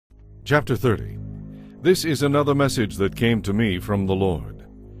Chapter 30. This is another message that came to me from the Lord.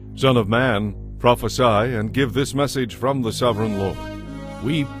 Son of man, prophesy and give this message from the sovereign Lord.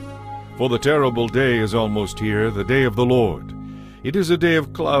 Weep, for the terrible day is almost here, the day of the Lord. It is a day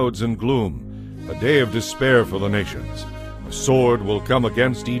of clouds and gloom, a day of despair for the nations. A sword will come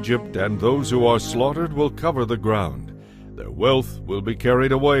against Egypt, and those who are slaughtered will cover the ground. Their wealth will be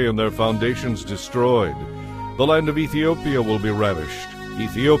carried away and their foundations destroyed. The land of Ethiopia will be ravished.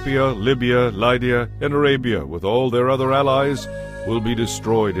 Ethiopia, Libya, Lydia, and Arabia, with all their other allies, will be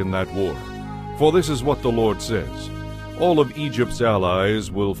destroyed in that war. For this is what the Lord says: all of Egypt's allies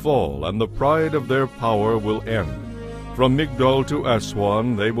will fall, and the pride of their power will end. From Migdol to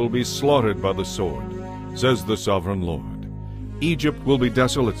Aswan they will be slaughtered by the sword, says the sovereign Lord. Egypt will be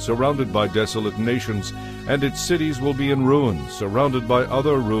desolate, surrounded by desolate nations, and its cities will be in ruins, surrounded by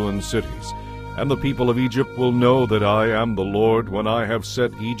other ruined cities. And the people of Egypt will know that I am the Lord when I have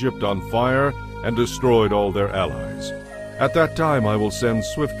set Egypt on fire and destroyed all their allies. At that time I will send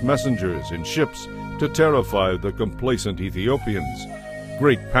swift messengers in ships to terrify the complacent Ethiopians.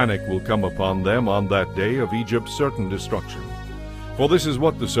 Great panic will come upon them on that day of Egypt's certain destruction. For this is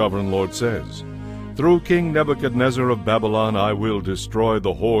what the sovereign Lord says: through King Nebuchadnezzar of Babylon I will destroy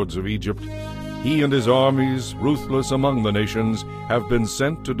the hordes of Egypt. He and his armies, ruthless among the nations, have been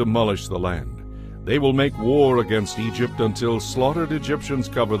sent to demolish the land. They will make war against Egypt until slaughtered Egyptians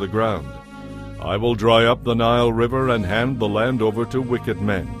cover the ground. I will dry up the Nile River and hand the land over to wicked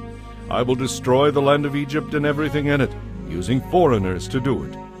men. I will destroy the land of Egypt and everything in it, using foreigners to do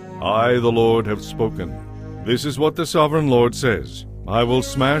it. I, the Lord, have spoken. This is what the sovereign Lord says: I will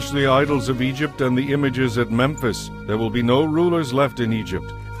smash the idols of Egypt and the images at Memphis. There will be no rulers left in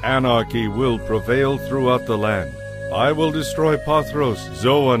Egypt. Anarchy will prevail throughout the land. I will destroy Pathros,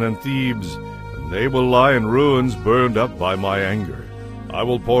 Zoan, and Thebes. They will lie in ruins, burned up by my anger. I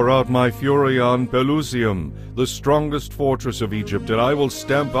will pour out my fury on Pelusium, the strongest fortress of Egypt, and I will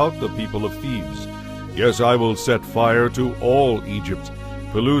stamp out the people of Thebes. Yes, I will set fire to all Egypt.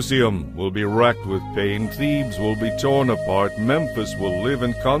 Pelusium will be racked with pain, Thebes will be torn apart, Memphis will live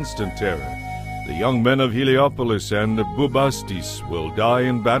in constant terror. The young men of Heliopolis and Bubastis will die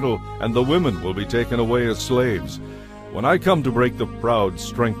in battle, and the women will be taken away as slaves. When I come to break the proud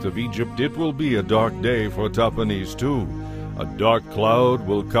strength of Egypt, it will be a dark day for Tahpanhes too. A dark cloud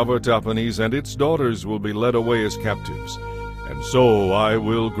will cover Tahpanhes, and its daughters will be led away as captives. And so I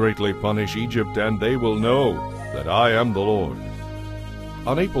will greatly punish Egypt, and they will know that I am the Lord.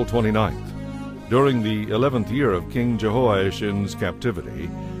 On April 29th, during the 11th year of King Jehoiachin's captivity,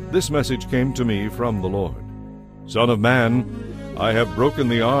 this message came to me from the Lord. Son of man, I have broken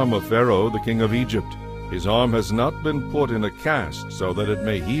the arm of Pharaoh, the king of Egypt. His arm has not been put in a cast so that it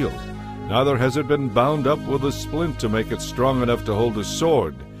may heal, neither has it been bound up with a splint to make it strong enough to hold a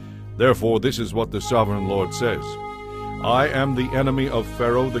sword. Therefore this is what the sovereign Lord says: I am the enemy of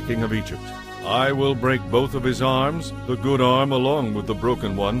Pharaoh, the king of Egypt. I will break both of his arms, the good arm along with the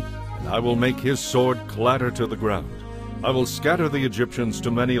broken one, and I will make his sword clatter to the ground. I will scatter the Egyptians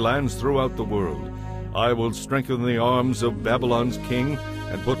to many lands throughout the world. I will strengthen the arms of Babylon's king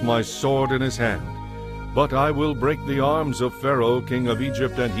and put my sword in his hand. But I will break the arms of Pharaoh, king of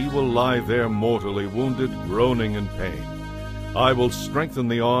Egypt, and he will lie there mortally wounded, groaning in pain. I will strengthen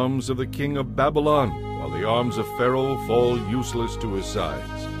the arms of the king of Babylon, while the arms of Pharaoh fall useless to his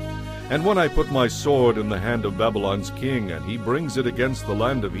sides. And when I put my sword in the hand of Babylon's king, and he brings it against the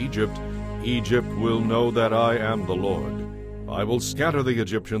land of Egypt, Egypt will know that I am the Lord. I will scatter the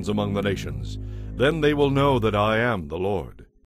Egyptians among the nations. Then they will know that I am the Lord.